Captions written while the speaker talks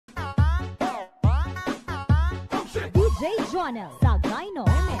DJ Jonah sa Gyno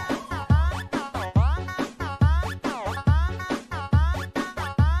Remix.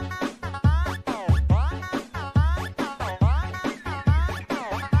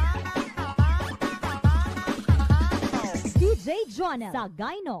 DJ Jonah sa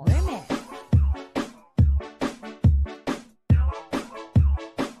Gyno Remix.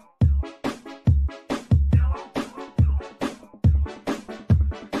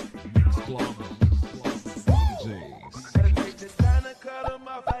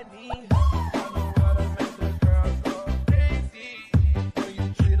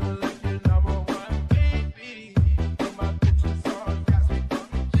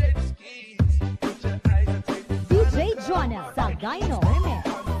 Jonah sa Gyno Remix.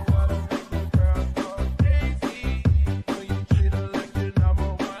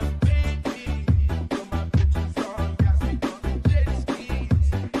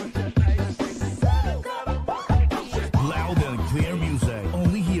 Loud and clear music,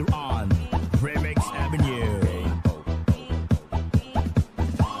 only here on Remix Avenue.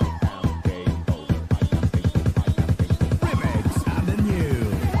 Remix Avenue.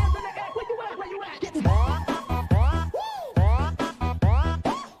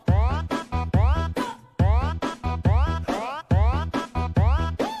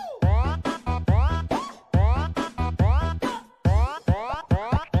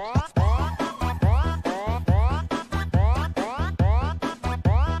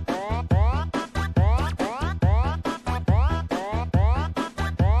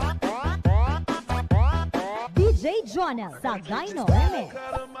 DJ Jonah sa Gyno Remix.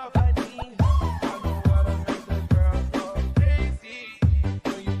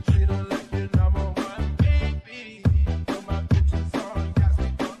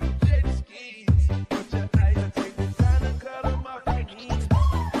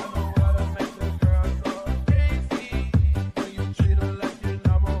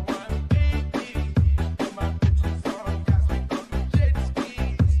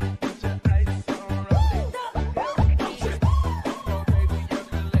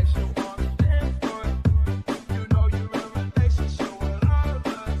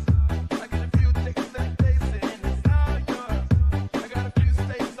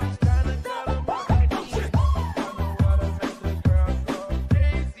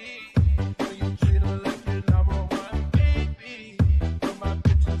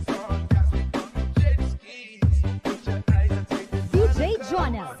 DJ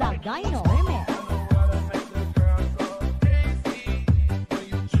Jonah sa Gyno Remix.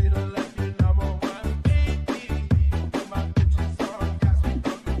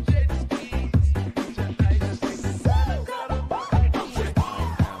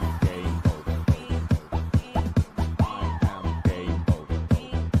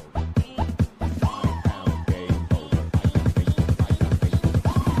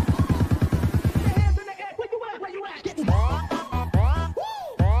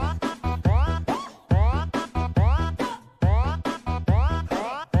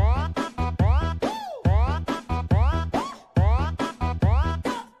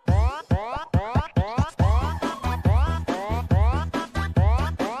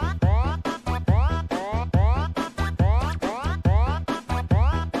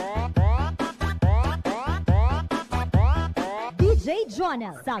 DJ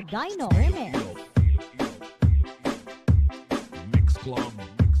Jonah sa Gyno Remix. Mix Club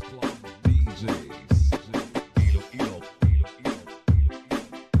DJs.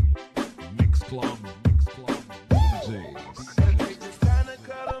 Mix Club DJs.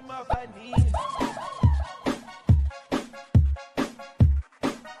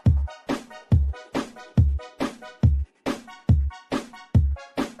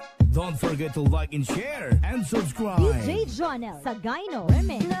 Don't forget to like and share and subscribe. DJ Jonah sa Gyno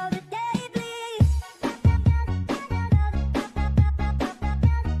Remix.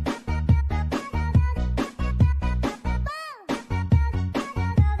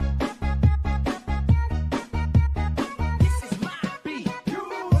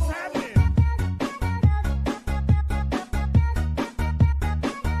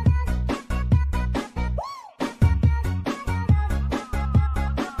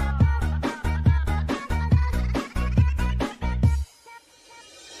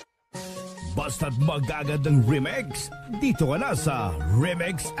 Basta't magagandang remix, dito ka na sa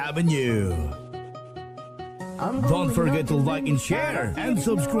Remix Avenue. Don't forget to like and share and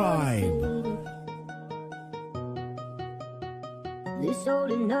subscribe. This all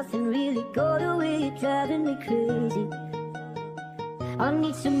and nothing really got away, driving me crazy. I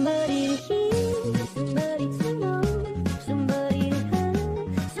need somebody to hear, somebody to know, somebody to have,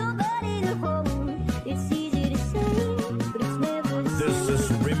 somebody to hold. It's easy to say,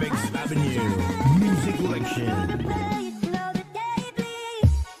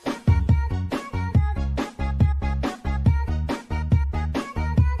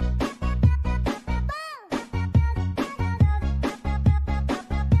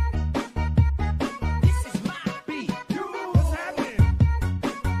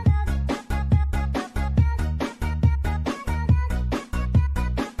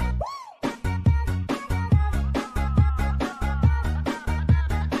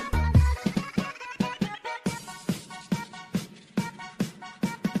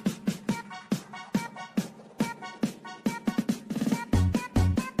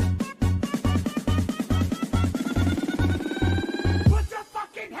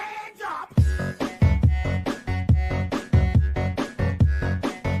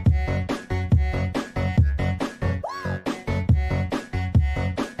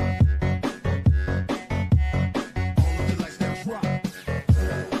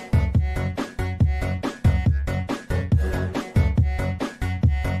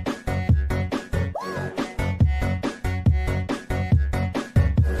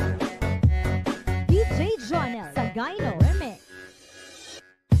 Sagayno Remix.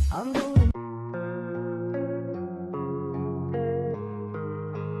 I'm going.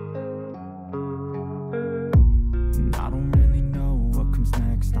 I don't really know what comes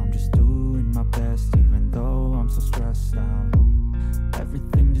next. I'm just doing my best, even though I'm so stressed out.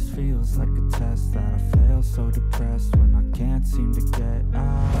 Everything just feels like a test that I fail, so depressed when I can't seem to get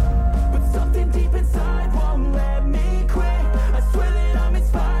out. But something deep inside